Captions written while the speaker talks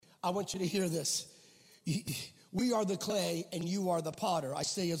I want you to hear this. We are the clay and you are the potter. I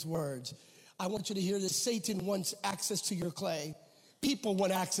say his words. I want you to hear this. Satan wants access to your clay. People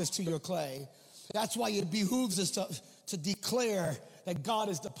want access to your clay. That's why it behooves us to declare that God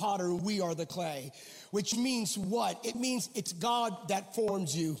is the potter and we are the clay. Which means what? It means it's God that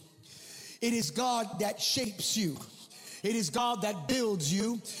forms you. It is God that shapes you. It is God that builds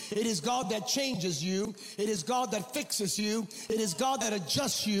you. It is God that changes you. It is God that fixes you. It is God that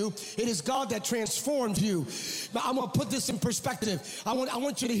adjusts you. It is God that transforms you. Now, I'm going to put this in perspective. I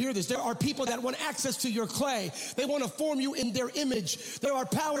want you to hear this. There are people that want access to your clay. They want to form you in their image. There are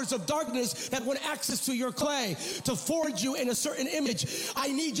powers of darkness that want access to your clay to forge you in a certain image.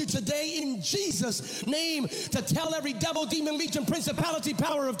 I need you today in Jesus' name to tell every devil, demon, legion, principality,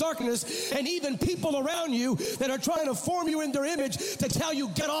 power of darkness, and even people around you that are trying to form you in their image to tell you,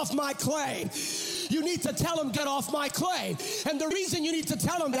 get off my clay. You need to tell them, get off my clay. And the reason you need to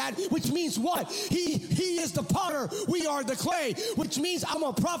tell them that, which means what? He is the potter, we are the clay, which means I'm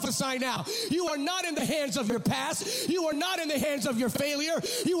going to prophesy now. You are not in the hands of your past. You are not in the hands of your failure.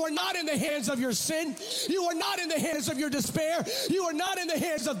 You are not in the hands of your sin. You are not in the hands of your despair. You are not in the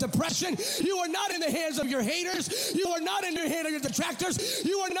hands of depression. You are not in the hands of your haters. You are not in the hands of your detractors.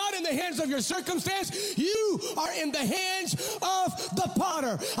 You are not in the hands of your circumstance. You are in the hands of the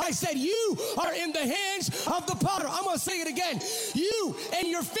potter. I said you are in the hands of the potter. I'm going to say it again. You and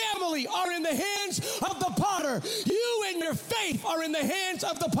your family are in the hands of the potter. You and your faith are in the hands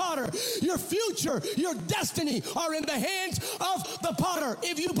of the potter. Your future, your destiny are in the hands of the potter.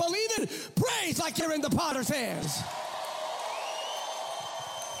 If you believe it, praise like you're in the potter's hands.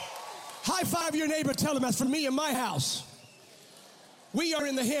 High five your neighbor, tell him, as for me and my house, we are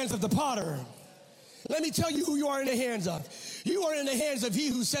in the hands of the potter. Let me tell you who you are in the hands of. You are in the hands of he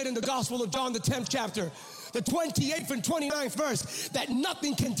who said in the Gospel of John, the 10th chapter, the 28th and 29th verse, that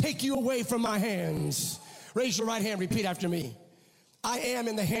nothing can take you away from my hands. Raise your right hand, repeat after me. I am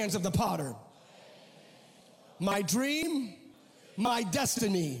in the hands of the potter. My dream, my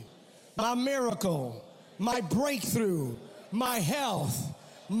destiny, my miracle, my breakthrough, my health,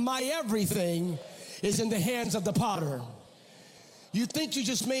 my everything is in the hands of the potter. You think you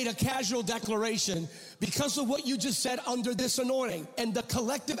just made a casual declaration because of what you just said under this anointing and the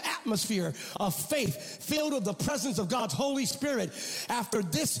collective atmosphere of faith filled with the presence of God's Holy Spirit. After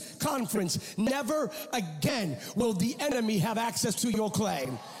this conference, never again will the enemy have access to your clay.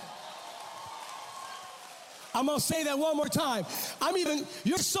 I'm going to say that one more time.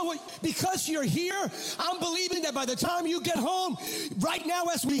 Because you're here, I'm believing that by the time you get home, right now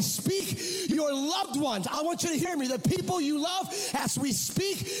as we speak, your loved ones, I want you to hear me, the people you love, as we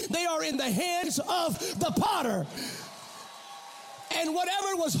speak, they are in the hands of the potter. And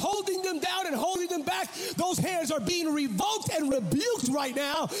whatever was holding them down and holding them back, those hands are being revoked and rebuked right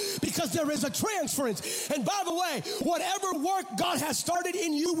now because there is a transference. And by the way, whatever work God has started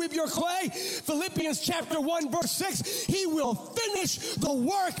in you with your clay, Philippians chapter 1 verse 6, he will finish the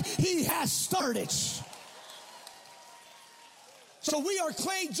work he has started. So we are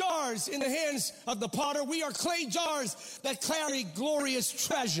clay jars in the hands of the potter. We are clay jars that carry glorious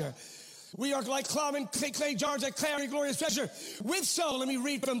treasure. We are like clay jars that carry glorious treasure. With so, let me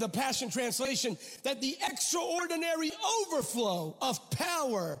read from the Passion Translation, that the extraordinary overflow of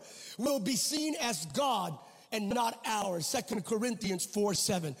power will be seen as God and not ours. 2 Corinthians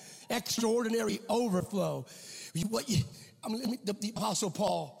 4:7. Extraordinary overflow. The Apostle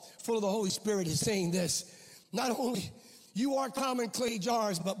Paul, full of the Holy Spirit, is saying this. Not only you are common clay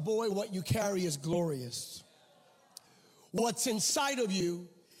jars, but boy, what you carry is glorious. What's inside of you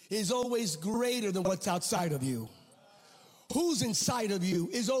is always greater than what's outside of you. Who's inside of you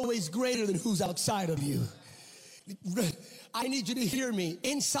is always greater than who's outside of you. I need you to hear me.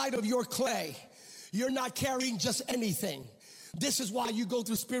 Inside of your clay, you're not carrying just anything. This is why you go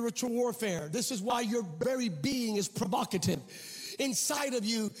through spiritual warfare. This is why your very being is provocative. Inside of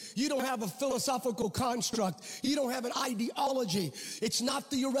you, you don't have a philosophical construct. You don't have an ideology. It's not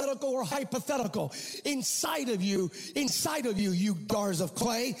theoretical or hypothetical. Inside of you, you jars of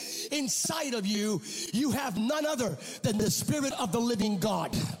clay, inside of you, you have none other than the Spirit of the living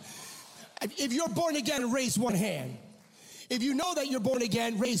God. If you're born again, raise one hand. If you know that you're born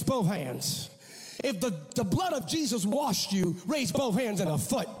again, raise both hands. If the blood of Jesus washed you, raise both hands and a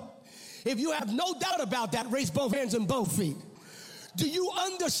foot. If you have no doubt about that, raise both hands and both feet. Do you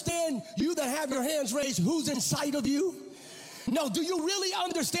understand, you that have your hands raised, who's inside of you? No, do you really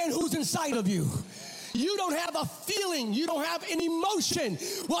understand who's inside of you? You don't have a feeling. You don't have an emotion.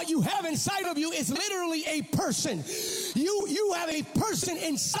 What you have inside of you is literally a person. You have a person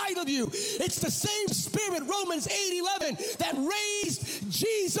inside of you. It's the same Spirit, Romans 8:11, that raised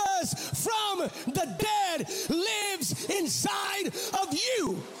Jesus from the dead lives inside of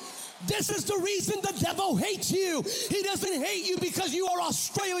you. This is the reason the devil hates you. He doesn't hate you because you are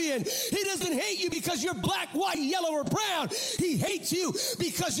Australian. He doesn't hate you because you're black, white, yellow, or brown. He hates you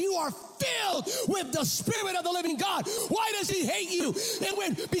because you are filled with the Spirit of the living God. Why does he hate you?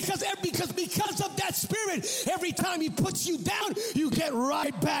 Because of that Spirit, every time he puts you down, you get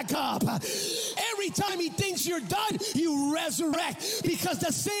right back up. Every time he thinks you're done, you resurrect. Because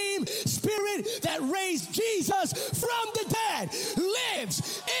the same Spirit that raised Jesus from the dead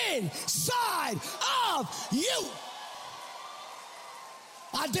lives inside of you.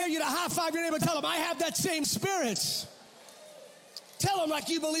 I dare you to high five your neighbor and tell him, I have that same Spirit. Tell them like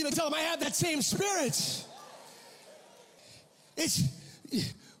you believe it. Tell them I have that same Spirit. It's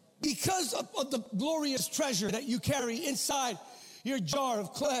because of the glorious treasure that you carry inside your jar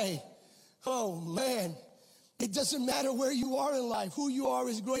of clay. Oh, man. It doesn't matter where you are in life. Who you are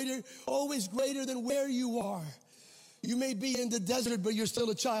is greater, always greater than where you are. You may be in the desert, but you're still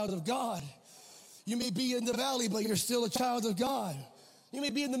a child of God. You may be in the valley, but you're still a child of God. You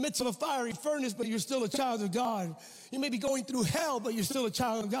may be in the midst of a fiery furnace, but you're still a child of God. You may be going through hell, but you're still a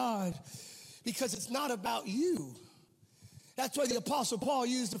child of God. Because it's not about you. That's why the Apostle Paul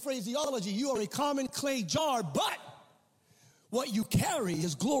used the phraseology, you are a common clay jar, but what you carry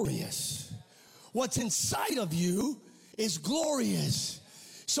is glorious. What's inside of you is glorious.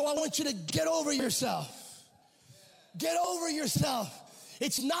 So I want you to get over yourself. Get over yourself.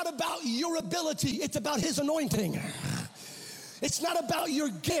 It's not about your ability, it's about his anointing. It's not about your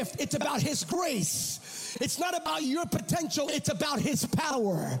gift, it's about his grace. It's not about your potential, it's about his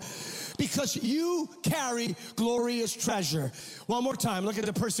power. Because you carry glorious treasure. One more time, look at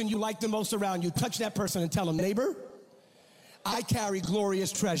the person you like the most around you. Touch that person and tell them, neighbor, I carry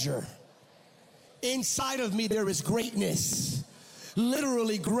glorious treasure. Inside of me there is greatness.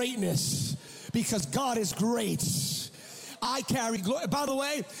 Literally greatness. Because God is great. I carry glory. By the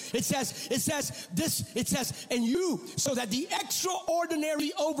way, it says, and you, so that the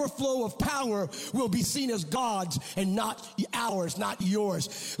extraordinary overflow of power will be seen as God's and not ours, not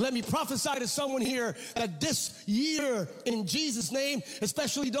yours. Let me prophesy to someone here that this year, in Jesus' name,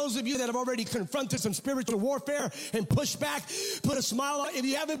 especially those of you that have already confronted some spiritual warfare and pushed back, put a smile on. If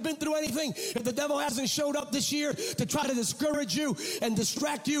you haven't been through anything, if the devil hasn't showed up this year to try to discourage you and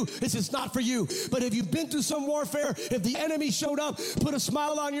distract you, this is not for you. But if you've been through some warfare, if the enemy showed up, put a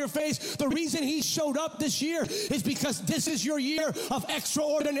smile on your face. The reason he showed up this year is because this is your year of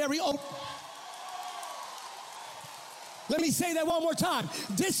extraordinary. Let me say that one more time.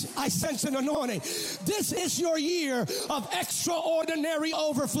 I sense an anointing. This is your year of extraordinary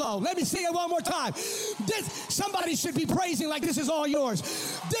overflow. Let me say it one more time. Somebody should be praising like this is all yours.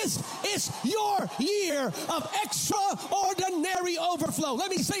 This is your year of extraordinary overflow. Let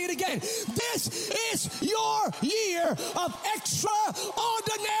me say it again. This is your year of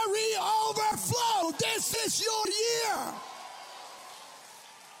extraordinary overflow. This is your year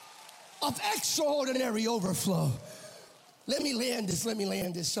of extraordinary overflow. Let me land this.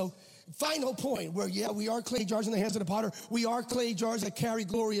 So, final point where, we are clay jars in the hands of the potter. We are clay jars that carry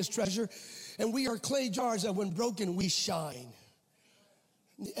glorious treasure. And we are clay jars that when broken, we shine.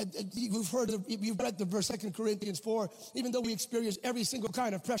 You've read the verse 2 Corinthians 4. Even though we experience every single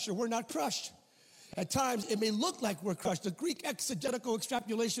kind of pressure, we're not crushed. At times, it may look like we're crushed. The Greek exegetical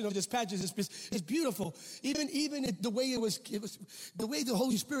extrapolation of this passage is beautiful. Even the way it was the way the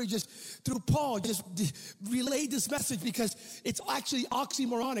Holy Spirit just through Paul just relayed this message, because it's actually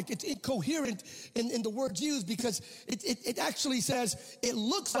oxymoronic. It's incoherent in the words used, because it actually says it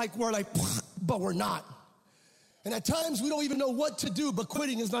looks like we're like, but we're not. And at times we don't even know what to do, but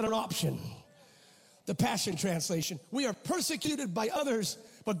quitting is not an option. The Passion Translation. We are persecuted by others,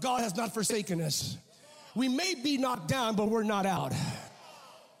 but God has not forsaken us. We may be knocked down, but we're not out.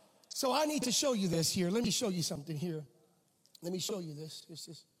 So I need to show you this here. Let me show you something here. Let me show you this.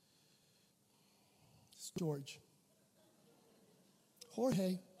 It's George.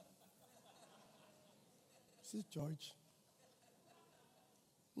 Jorge. This is George.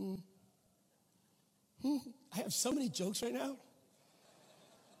 I have so many jokes right now,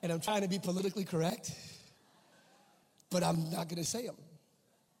 and I'm trying to be politically correct, but I'm not going to say them.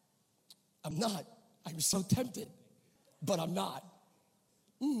 I'm not. I'm so tempted, but I'm not.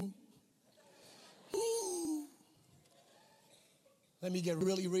 Let me get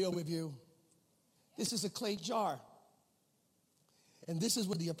really real with you. This is a clay jar. And this is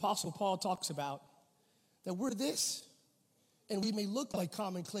what the Apostle Paul talks about, that we're this. And we may look like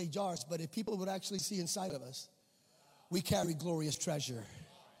common clay jars, but if people would actually see inside of us, we carry glorious treasure.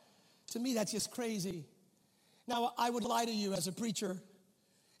 To me, that's just crazy. Now, I would lie to you as a preacher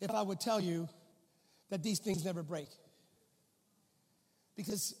if I would tell you that these things never break.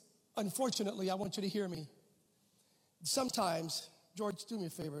 Because unfortunately, I want you to hear me. Sometimes, George, do me a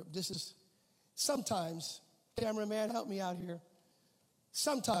favor. Sometimes, cameraman, help me out here.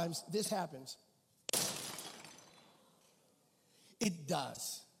 Sometimes this happens. It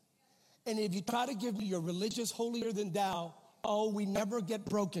does. And if you try to give me your religious holier than thou, oh, we never get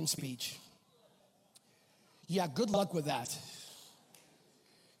broken speech. Yeah, good luck with that.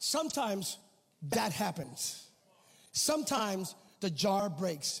 Sometimes that happens. Sometimes the jar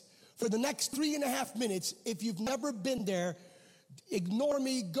breaks. For the next 3.5 minutes, if you've never been there, ignore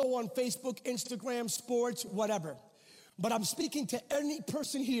me, go on Facebook, Instagram, sports, whatever. But I'm speaking to any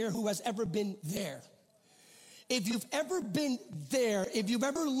person here who has ever been there. If you've ever been there, if you've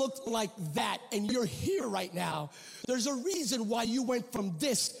ever looked like that and you're here right now, there's a reason why you went from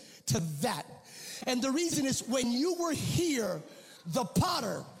this to that. And the reason is when you were here, the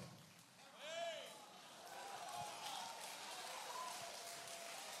potter.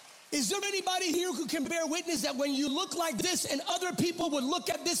 Is there anybody here who can bear witness that when you look like this and other people would look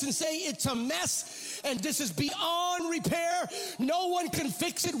at this and say it's a mess and this is beyond repair, no one can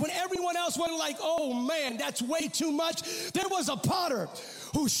fix it, when everyone else went like, oh man, that's way too much? There was a potter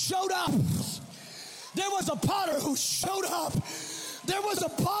who showed up. There was a potter who showed up. There was a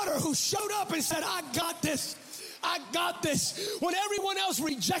potter who showed up and said, I got this. I got this. When everyone else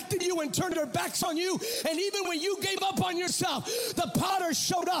rejected you and turned their backs on you, and even when you gave up on yourself, the potter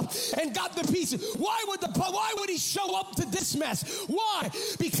showed up and got the pieces. Why would he show up to this mess? Why?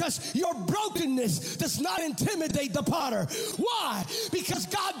 Because your brokenness does not intimidate the potter. Why? Because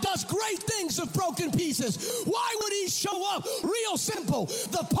God does great things with broken pieces. Why would he show up? Real simple.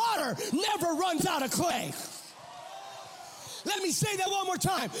 The potter never runs out of clay. Let me say that one more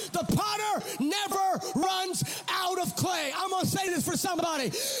time. The potter never runs out of clay. I'm going to say this for somebody.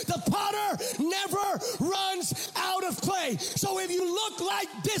 The potter never runs out of clay. So if you look like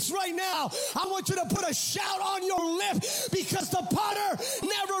this right now, I want you to put a shout on your lip, because the potter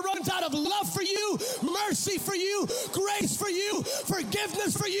never runs out of love for you, mercy for you, grace for you,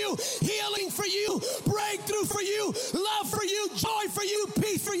 forgiveness for you, healing for you, breakthrough for you, love for you, joy for you,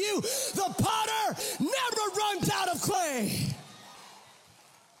 peace for you. The potter never runs out of clay.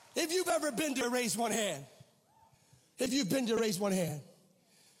 If you've ever been there, raise one hand. If you've been there, raise one hand.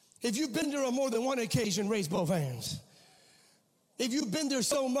 If you've been there on more than one occasion, raise both hands. If you've been there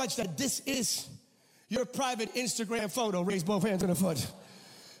so much that this is your private Instagram photo, raise both hands in the foot.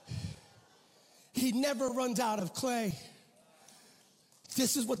 He never runs out of clay.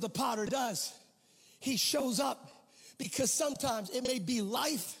 This is what the potter does. He shows up because sometimes it may be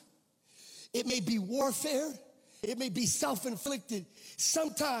life, it may be warfare, it may be self-inflicted.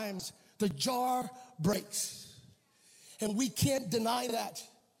 Sometimes the jar breaks, and we can't deny that.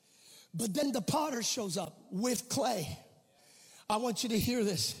 But then the potter shows up with clay. I want you to hear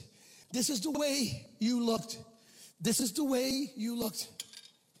this. This is the way you looked. This is the way you looked.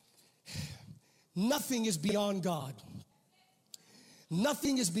 Nothing is beyond God.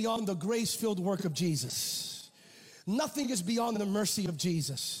 Nothing is beyond the grace-filled work of Jesus. Nothing is beyond the mercy of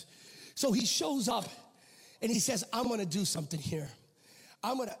Jesus. So he shows up and he says, I'm going to do something here.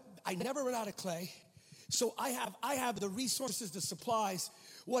 I never run out of clay. So I have the resources, the supplies,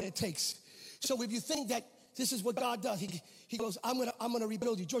 what it takes. So if you think that this is what God does, he goes, I'm gonna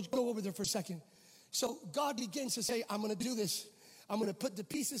rebuild you. George, go over there for a second. So God begins to say, I'm gonna do this. I'm gonna put the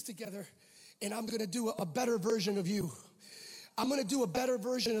pieces together, and I'm gonna do a better version of you. I'm gonna do a better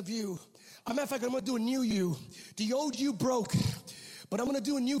version of you. As a matter of fact, I'm gonna do a new you. The old you broke, but I'm gonna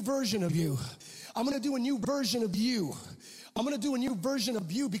do a new version of you. I'm gonna do a new version of you. I'm going to do a new version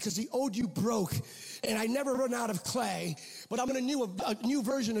of you because the old you broke, and I never run out of clay, but I'm going to do a new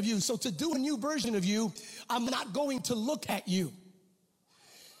version of you. So to do a new version of you, I'm not going to look at you.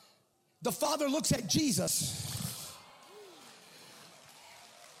 The Father looks at Jesus.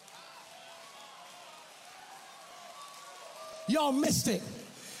 Y'all missed it.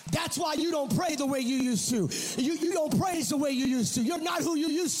 That's why you don't pray the way you used to. You don't praise the way you used to. You're not who you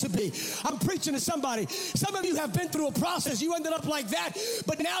used to be. I'm preaching to somebody. Some of you have been through a process. You ended up like that,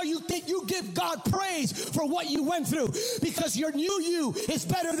 but now you think you give God praise for what you went through because your new you is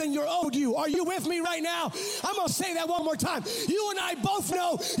better than your old you. Are you with me right now? I'm going to say that one more time. You and I both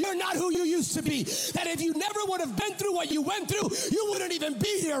know you're not who you used to be. That if you never would have been through what you went through, you wouldn't even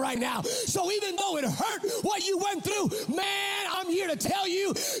be here right now. So even though it hurt what you went through, man, I'm here to tell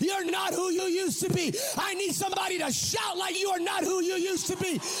you You're not who you used to be. I need somebody to shout like you are not who you used to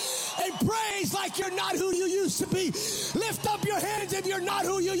be. And praise like you're not who you used to be. Lift up your hands if you're not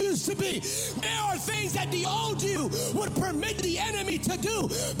who you used to be. There are things that the old you would permit the enemy to do,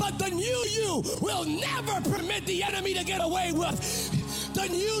 but the new you will never permit the enemy to get away with. The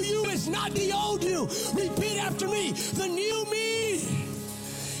new you is not the old you. Repeat after me. The new me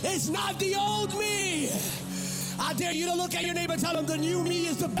is not the old me. I dare you to look at your neighbor and tell him the new me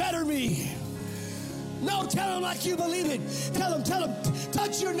is the better me. No, tell him like you believe it. Tell him,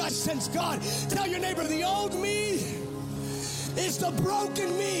 touch your nuts, sense God. Tell your neighbor the old me is the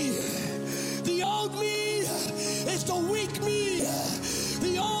broken me. The old me is the weak me.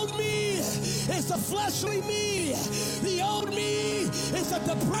 The old me is the fleshly me. The old me is the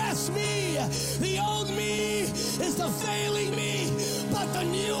depressed me. The old me is the failing me. But the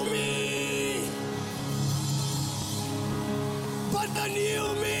new me,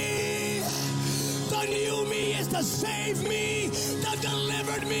 the new me is the saved me, the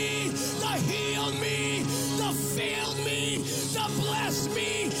delivered me, the healed me, the filled me, the blessed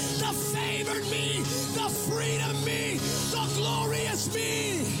me, the favored me, the freedom me, the glorious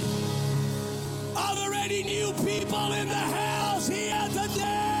me. Are there any new people in the house here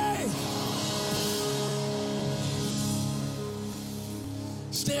today?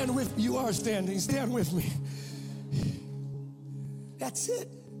 Stand with me. You are standing. Stand with me. That's it.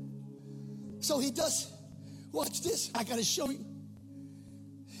 So he does. Watch this. I got to show you.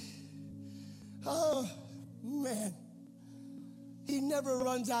 Oh, man. He never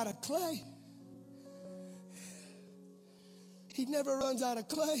runs out of clay. He never runs out of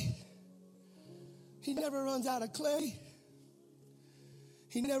clay. He never runs out of clay.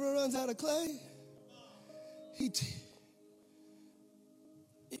 He never runs out of clay.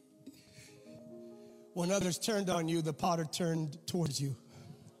 When others turned on you, the potter turned towards you.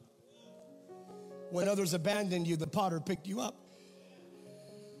 When others abandoned you, the potter picked you up.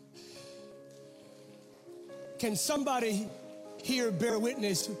 Can somebody here bear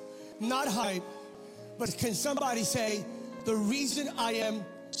witness? Not hype, but can somebody say, the reason I am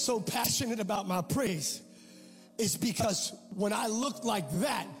so passionate about my praise is because when I looked like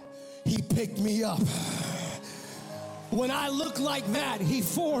that, he picked me up. When I looked like that, he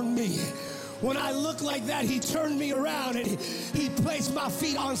formed me. When I looked like that, he turned me around and he placed my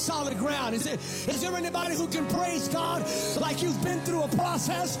feet on solid ground. Is there anybody who can praise God like you've been through a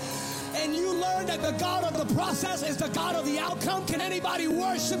process and you learned that the God of the process is the God of the outcome? Can anybody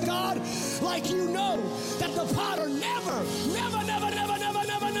worship God like you know that the potter never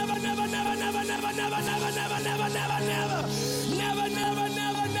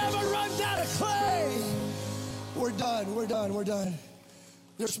runs out of clay? We're done.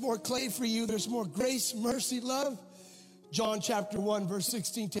 There's more clay for you. There's more grace, mercy, love. John chapter 1, verse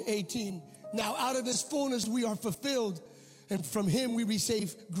 16 to 18. Now out of his fullness we are fulfilled, and from him we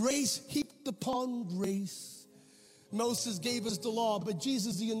receive grace heaped upon grace. Moses gave us the law, but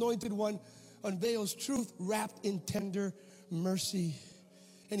Jesus, the anointed one, unveils truth wrapped in tender mercy.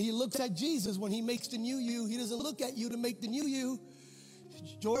 And he looks at Jesus when he makes the new you. He doesn't look at you to make the new you.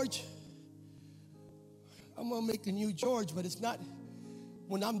 George, I'm going to make the new George, but it's not.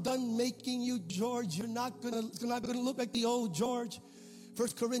 When I'm done making you George, it's not gonna look like the old George.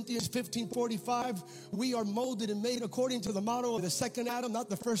 1 Corinthians 15:45, we are molded and made according to the model of the second Adam, not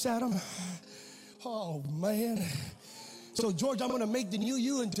the first Adam. Oh, man. So, George, I'm going to make the new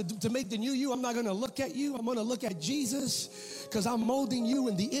you, and to make the new you, I'm not going to look at you. I'm going to look at Jesus, because I'm molding you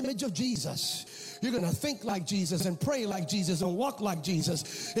in the image of Jesus. You're going to think like Jesus and pray like Jesus and walk like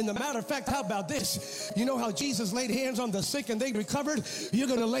Jesus. And the matter of fact, how about this? You know how Jesus laid hands on the sick and they recovered? You're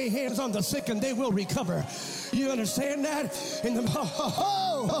going to lay hands on the sick and they will recover. You understand that?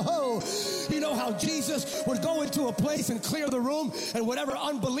 You know how Jesus would go into a place and clear the room, and whatever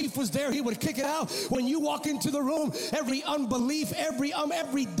unbelief was there, he would kick it out. When you walk into the room, every unbelief,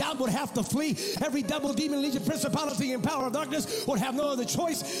 every doubt would have to flee. Every devil, demon, legion, principality, and power of darkness would have no other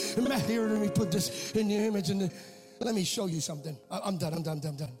choice. Here, let me put this in the image, and let me show you something. I'm done.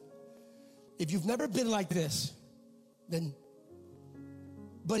 If you've never been like this, then,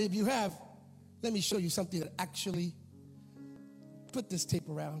 but if you have, let me show you something that actually, put this tape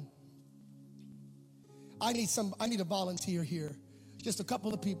around. I need a volunteer here. Just a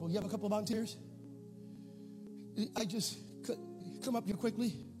couple of people. You have a couple of volunteers? I just come up here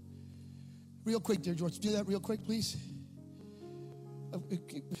quickly. Real quick there, George. Do that real quick, please.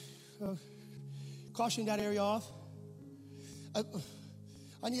 Caution that area off. I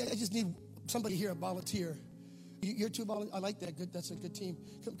just need somebody here, a volunteer. You're two volunteers. I like that. Good. That's a good team.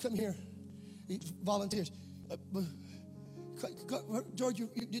 Come here. Volunteers. George, you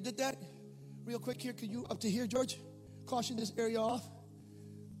did that? Real quick here. Can you up to here, George? Caution this area off.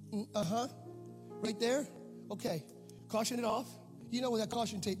 Right there? Okay. Caution it off. You know what that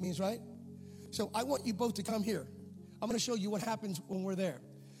caution tape means, right? So I want you both to come here. I'm going to show you what happens when we're there.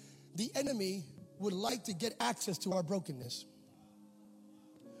 The enemy would like to get access to our brokenness.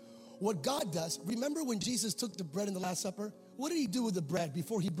 What God does, remember when Jesus took the bread in the Last Supper? What did he do with the bread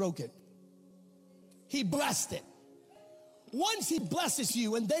before he broke it? He blessed it. Once he blesses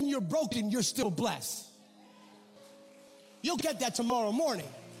you and then you're broken, you're still blessed. You'll get that tomorrow morning.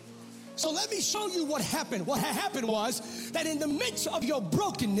 So let me show you what happened. What happened was that in the midst of your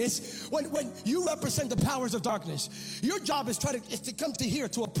brokenness, when you represent the powers of darkness, your job is to come to here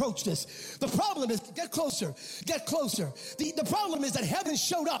to approach this. The problem is, get closer, get closer. The problem is that heaven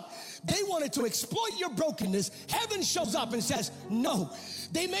showed up. They wanted to exploit your brokenness. Heaven shows up and says, no,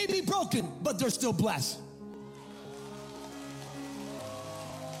 they may be broken, but they're still blessed.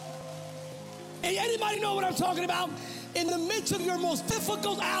 Hey, anybody know what I'm talking about? In the midst of your most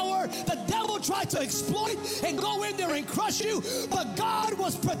difficult hour, the devil tried to exploit and go in there and crush you, but God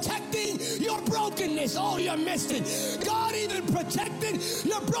was protecting your brokenness. Oh, you missed it. God even protected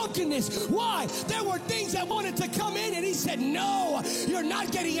your brokenness. Why? There were things that wanted to come in, and he said, no, you're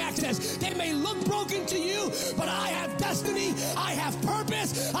not getting access. They may look broken to you, but I have destiny, I have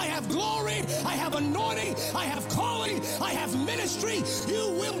purpose, I have glory, I have anointing, I have calling, I have ministry.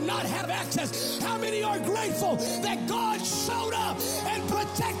 You will not have access. How many are grateful that God showed up and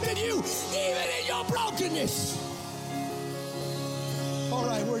protected you even in your brokenness? All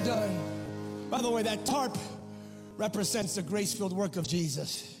right, we're done. By the way, that tarp represents the grace-filled work of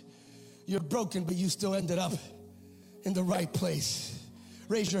Jesus. You're broken, but you still ended up in the right place.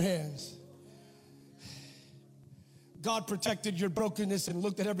 Raise your hands. God protected your brokenness and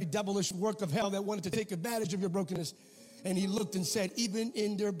looked at every devilish work of hell that wanted to take advantage of your brokenness. And he looked and said, even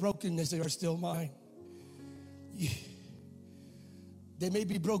in their brokenness, they are still mine. They may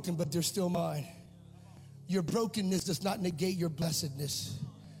be broken, but they're still mine. Your brokenness does not negate your blessedness.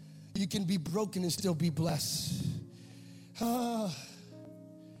 You can be broken and still be blessed. We're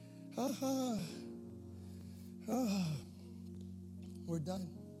done.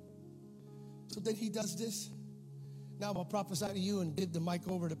 So then he does this. Now I'm going to prophesy to you and give the mic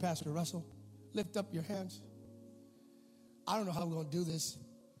over to Pastor Russell. Lift up your hands. I don't know how I'm going to do this.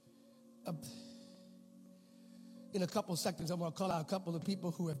 In a couple of seconds, I'm going to call out a couple of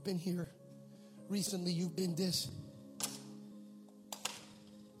people who have been here recently. You've been this.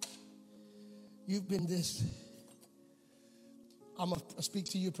 You've been this. I'm going to speak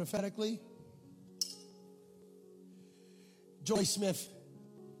to you prophetically. Joy Smith,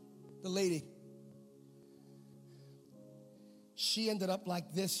 the lady, she ended up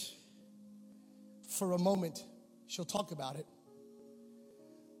like this for a moment. She'll talk about it.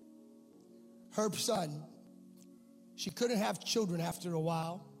 Her son, she couldn't have children after a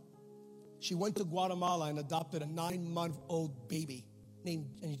while. She went to Guatemala and adopted a 9-month-old baby named,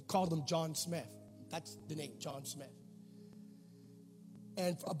 and he called him John Smith. That's the name, John Smith.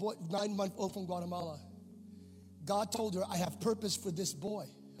 And a boy, 9-month-old from Guatemala, God told her, I have purpose for this boy.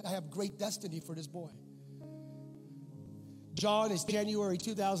 I have great destiny for this boy. John is January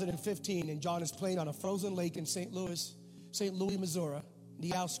 2015, and John is playing on a frozen lake in St. Louis, Missouri,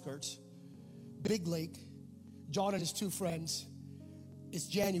 the outskirts. Big lake. John and his two friends. It's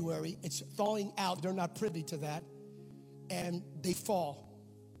January. It's thawing out. They're not privy to that. And they fall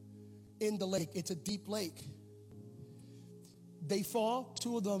in the lake. It's a deep lake. They fall.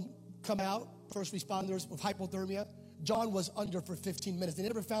 Two of them come out, first responders with hypothermia. John was under for 15 minutes. They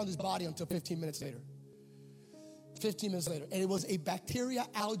never found his body until 15 minutes later. 15 minutes later. And it was a bacteria,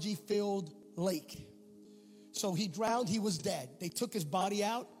 algae-filled lake. So he drowned. He was dead. They took his body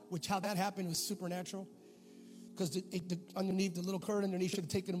out, which how that happened was supernatural. Because underneath the little current underneath should have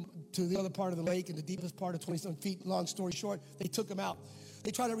taken him to the other part of the lake, and the deepest part of 27 feet, long story short, they took him out.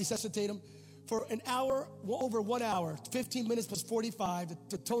 They tried to resuscitate him for an hour, over 1 hour. 15 minutes plus 45.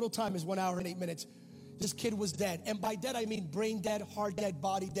 The total time is 1 hour and 8 minutes. This kid was dead. And by dead, I mean brain dead, heart dead,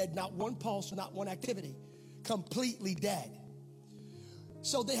 body dead, not one pulse, not one activity. Completely dead.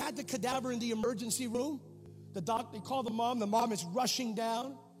 So they had the cadaver in the emergency room. The doctor, they called the mom. The mom is rushing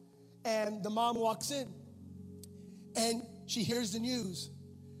down, and the mom walks in. And she hears the news.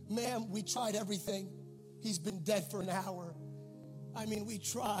 Ma'am, we tried everything. He's been dead for an hour. I mean, we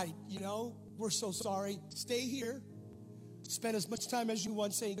tried, We're so sorry. Stay here. Spend as much time as you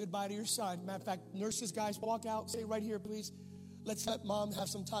want saying goodbye to your son. Matter of fact, nurses, guys, walk out. Stay right here, please. Let's let mom have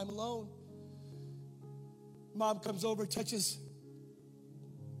some time alone. Mom comes over, touches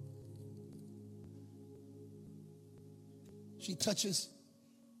She touches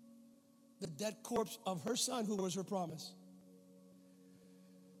the dead corpse of her son, who was her promise.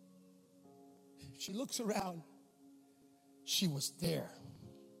 She looks around. She was there.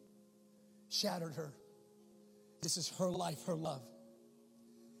 Shattered her. This is her life, her love.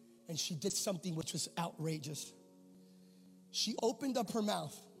 And she did something which was outrageous. She opened up her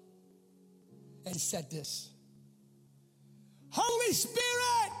mouth and said this: Holy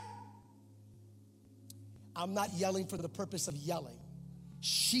Spirit! I'm not yelling for the purpose of yelling.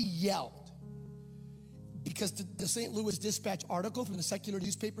 She yelled. Because the St. Louis Dispatch article from the secular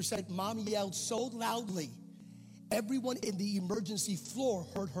newspaper said, Mom yelled so loudly, everyone in the emergency floor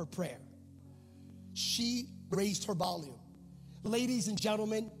heard her prayer. She raised her volume. Ladies and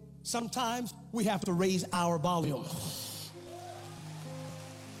gentlemen, sometimes we have to raise our volume.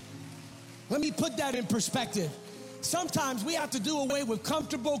 Let me put that in perspective. Sometimes we have to do away with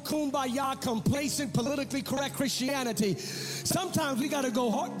comfortable, kumbaya, complacent, politically correct Christianity. Sometimes we got to go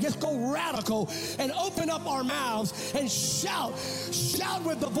hard, just go radical and open up our mouths and shout. Shout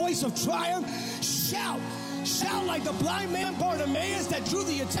with the voice of triumph. Shout. Shout like the blind man Bartimaeus that drew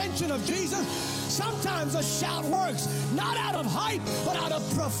the attention of Jesus. Sometimes a shout works, not out of hype, but out of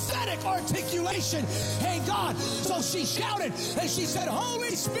prophetic articulation. Hey, God. So she shouted and she said,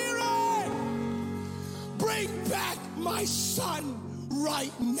 Holy Spirit, bring back my son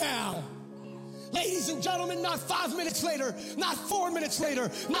right now. Ladies and gentlemen, not 5 minutes later, not 4 minutes later,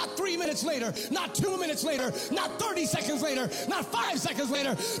 not 3 minutes later, not 2 minutes later, not 30 seconds later, not 5 seconds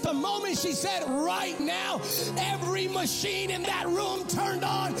later, the moment she said right now, every machine in that room turned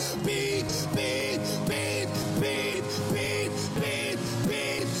on. Beep, beep, beep, beep, beep, beep,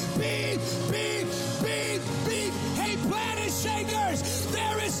 beep, beep, beep, beep, beep. Hey, Planet Shakers,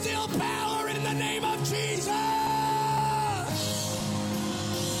 there is still power in the name of Jesus.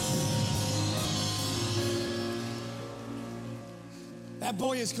 That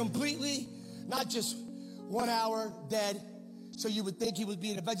boy is completely, not just 1 hour dead, so you would think he would be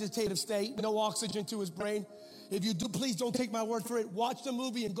in a vegetative state, no oxygen to his brain. If you do, please don't take my word for it. Watch the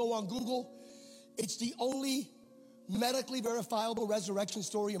movie and go on Google. It's the only medically verifiable resurrection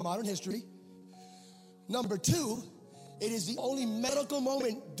story in modern history. Number two, it is the only medical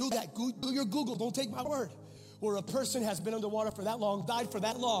moment, do your Google, don't take my word, where a person has been underwater for that long, died for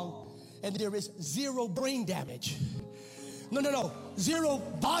that long, and there is zero brain damage. No. Zero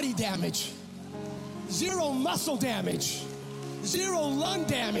body damage. Zero muscle damage. Zero lung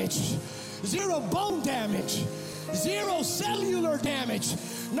damage. Zero bone damage. Zero cellular damage.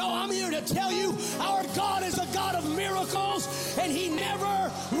 No, I'm here to tell you our God is a God of miracles, and he never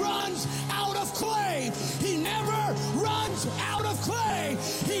runs out of clay. He never runs out of clay.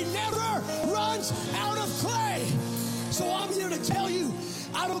 He never runs out of clay. So I'm here to tell you,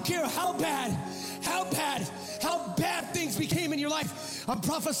 I don't care how bad things became in your life. I'm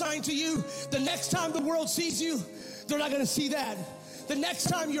prophesying to you, the next time the world sees you, they're not going to see that. The next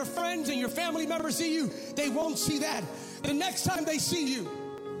time your friends and your family members see you, they won't see that. The next time they see you,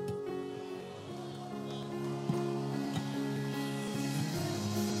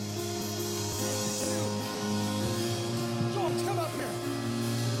 George, come up here.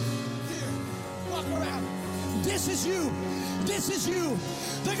 Here, walk around. This is you. This is you.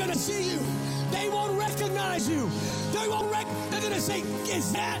 They're going to see you. They won't recognize you. They're going to say,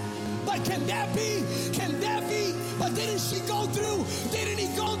 is that? But can that be? Can that be? But didn't she go through? Didn't he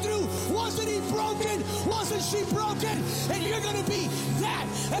go through? Wasn't he broken? Wasn't she broken? And you're going to be that.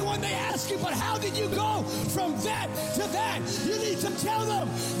 And when they ask you, but how did you go from that to that? You need to tell them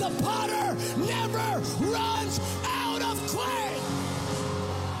the potter never runs out of clay.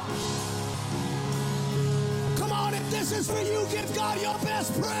 Come on, if this is for you, give God your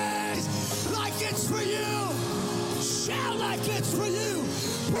best praise like it's for you. Shout like it's for you.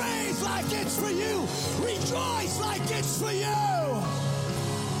 Praise like it's for you. Rejoice like it's for you.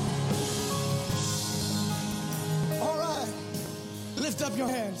 All right. Lift up your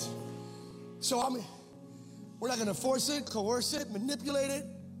hands. So we're not going to force it, coerce it, manipulate it.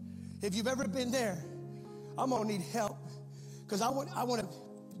 If you've ever been there, I'm going to need help. Because I want to,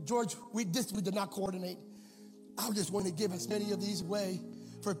 George, we did not coordinate. I just want to give as many of these away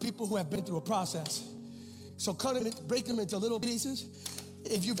for people who have been through a process. So break them into little pieces.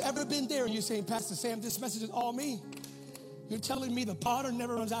 If you've ever been there and you're saying, Pastor Sam, this message is all me. You're telling me the potter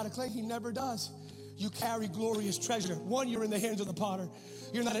never runs out of clay. He never does. You carry glorious treasure. One, you're in the hands of the potter.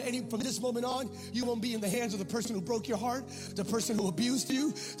 You're not from this moment on, you won't be in the hands of the person who broke your heart, the person who abused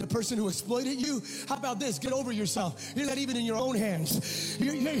you, the person who exploited you. How about this? Get over yourself. You're not even in your own hands.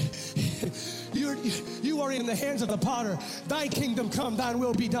 You are in the hands of the potter. Thy kingdom come, thine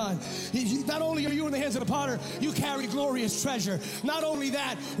will be done. Not only are you in the hands of the potter, you carry glorious treasure. Not only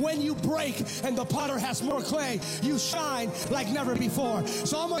that, when you break and the potter has more clay, you shine like never before.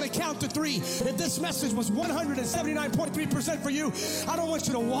 So I'm going to count to 3. If this message was 179.3% for you, I don't want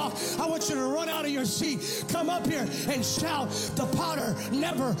you to walk. I want you to run out of your seat. Come up here and shout, the potter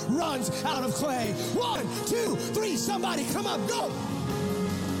never runs out of clay. 1, 2, 3, somebody come up, go.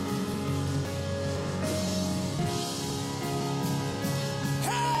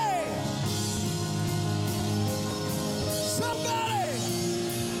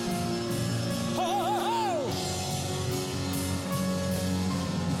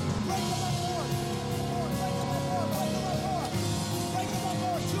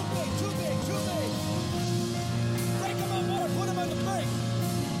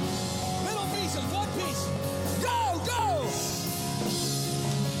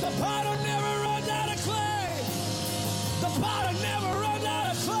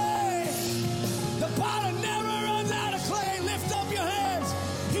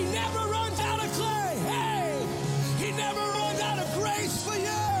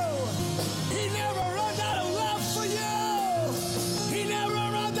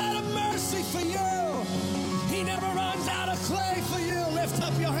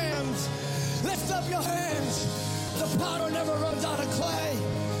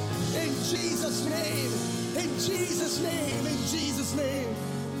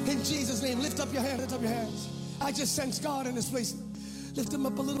 I just sense God in this place. Lift him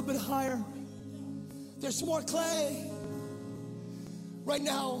up a little bit higher. There's more clay. Right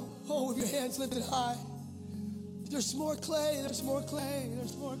now, with your hands lifted high. There's more clay, there's more clay,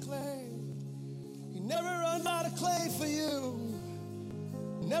 there's more clay. He never runs out of clay for you.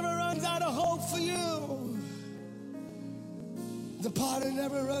 Never runs out of hope for you. The potter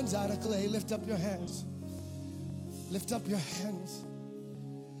never runs out of clay. Lift up your hands. Lift up your hands.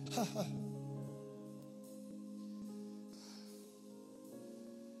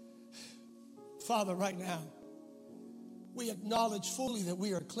 Father, right now, we acknowledge fully that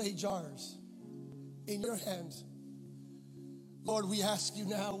we are clay jars in your hands. Lord, we ask you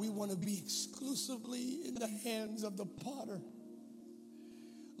now, we want to be exclusively in the hands of the potter.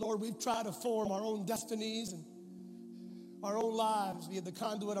 Lord, we've tried to form our own destinies and our own lives via the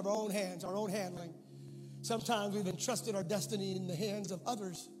conduit of our own hands, our own handling. Sometimes we've entrusted our destiny in the hands of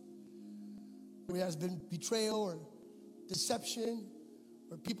others. There has been betrayal or deception,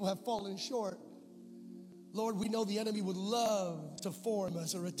 or people have fallen short. Lord, we know the enemy would love to form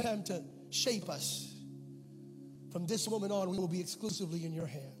us or attempt to shape us. From this moment on, we will be exclusively in your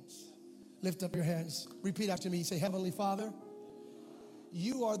hands. Lift up your hands. Repeat after me. Say, Heavenly Father,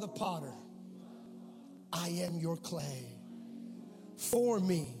 you are the potter. I am your clay. Form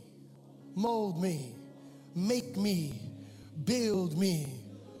me, mold me, make me, build me,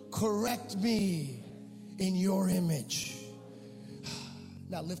 correct me in your image.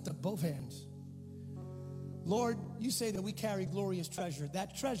 Now lift up both hands. Lord, you say that we carry glorious treasure.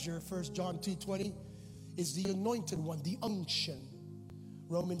 That treasure, 1 John 2:20, is the anointed one, the unction.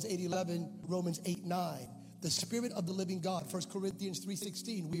 Romans 8:11, Romans 8:9. The Spirit of the living God, 1 Corinthians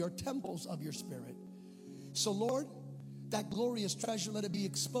 3:16. We are temples of your Spirit. So Lord, that glorious treasure, let it be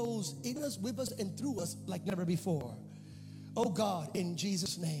exposed in us, with us, and through us like never before. Oh God, in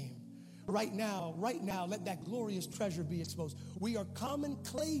Jesus' name. Right now, let that glorious treasure be exposed. We are common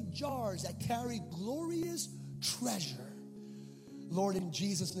clay jars that carry glorious treasure. Lord, in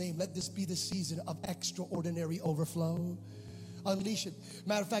Jesus' name, let this be the season of extraordinary overflow. Unleash it.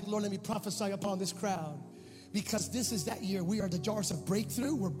 Matter of fact, Lord, let me prophesy upon this crowd, because this is that year. We are the jars of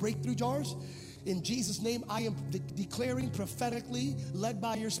breakthrough. We're breakthrough jars. In Jesus' name, I am declaring prophetically, led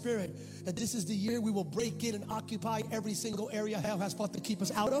by your Spirit, that this is the year we will break in and occupy every single area hell has fought to keep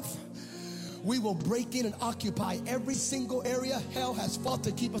us out of. We will break in and occupy every single area hell has fought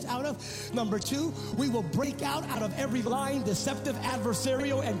to keep us out of. Number 2, we will break out of every lying, deceptive,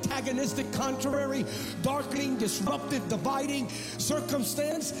 adversarial, antagonistic, contrary, darkening, disruptive, dividing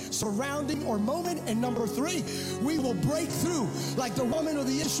circumstance, surrounding, or moment. And number 3, we will break through like the woman of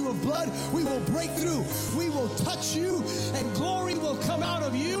the issue of blood. We will break through. We will touch you, and glory will come out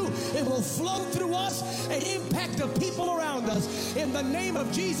of you. It will flow through us and impact the people around us. In the name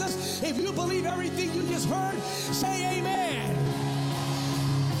of Jesus, if you believe everything you just heard, say amen.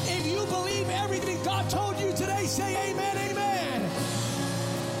 If you believe everything God told you today, say amen, amen.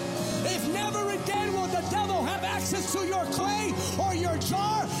 If never again access to your clay or your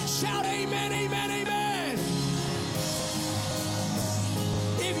jar, shout amen, amen, amen.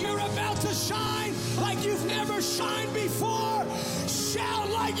 If you're about to shine like you've never shined before, shout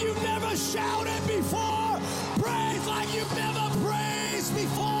like you've never shouted before. Praise like you've never praised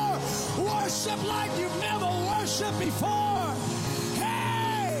before. Worship like you've never worshiped before.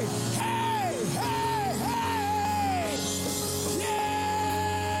 Hey, hey, hey, hey.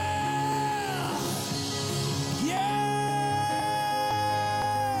 Yeah. Yes.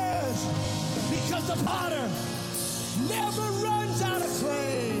 Because the potter never runs out of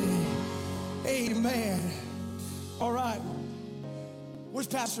clay. Amen. All right. Where's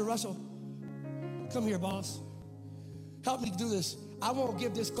Pastor Russell? Come here, boss. Help me do this. I won't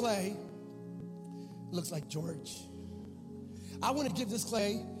give this clay. Looks like George. I want to give this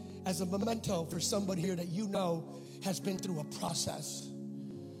clay as a memento for somebody here that you know has been through a process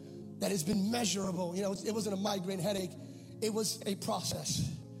that has been measurable. You know, it wasn't a migraine headache. It was a process.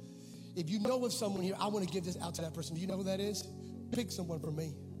 If you know of someone here, I want to give this out to that person. Do you know who that is? Pick someone for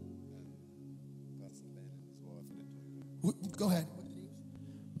me. Go ahead.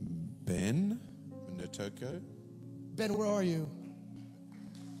 Ben Natoko. Ben, where are you?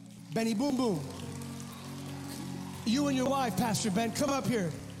 Benny Boom Boom. You and your wife, Pastor Ben, come up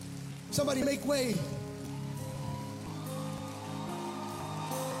here. Somebody make way.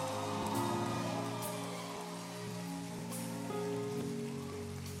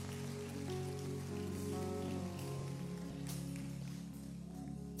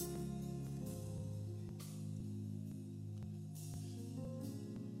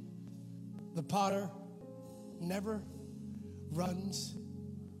 The potter never runs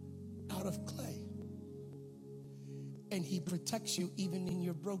out of clay. And he protects you even in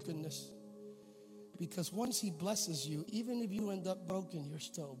your brokenness. Because once he blesses you, even if you end up broken, you're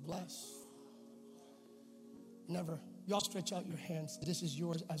still blessed. Never. Y'all stretch out your hands. This is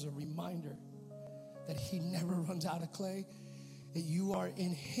yours as a reminder that he never runs out of clay. That you are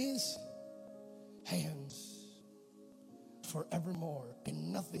in his hands forevermore.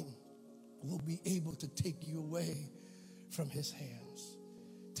 And nothing will be able to take you away from his hands.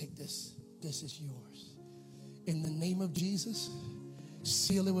 Take this. This is yours. In the name of Jesus,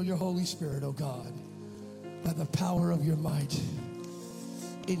 seal it with your Holy Spirit, oh God, by the power of your might.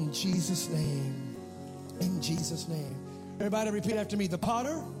 In Jesus' name. In Jesus' name. Everybody repeat after me. The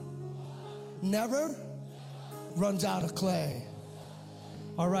potter never runs out of clay.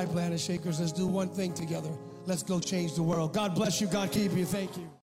 All right, Planet Shakers, let's do one thing together. Let's go change the world. God bless you. God keep you. Thank you.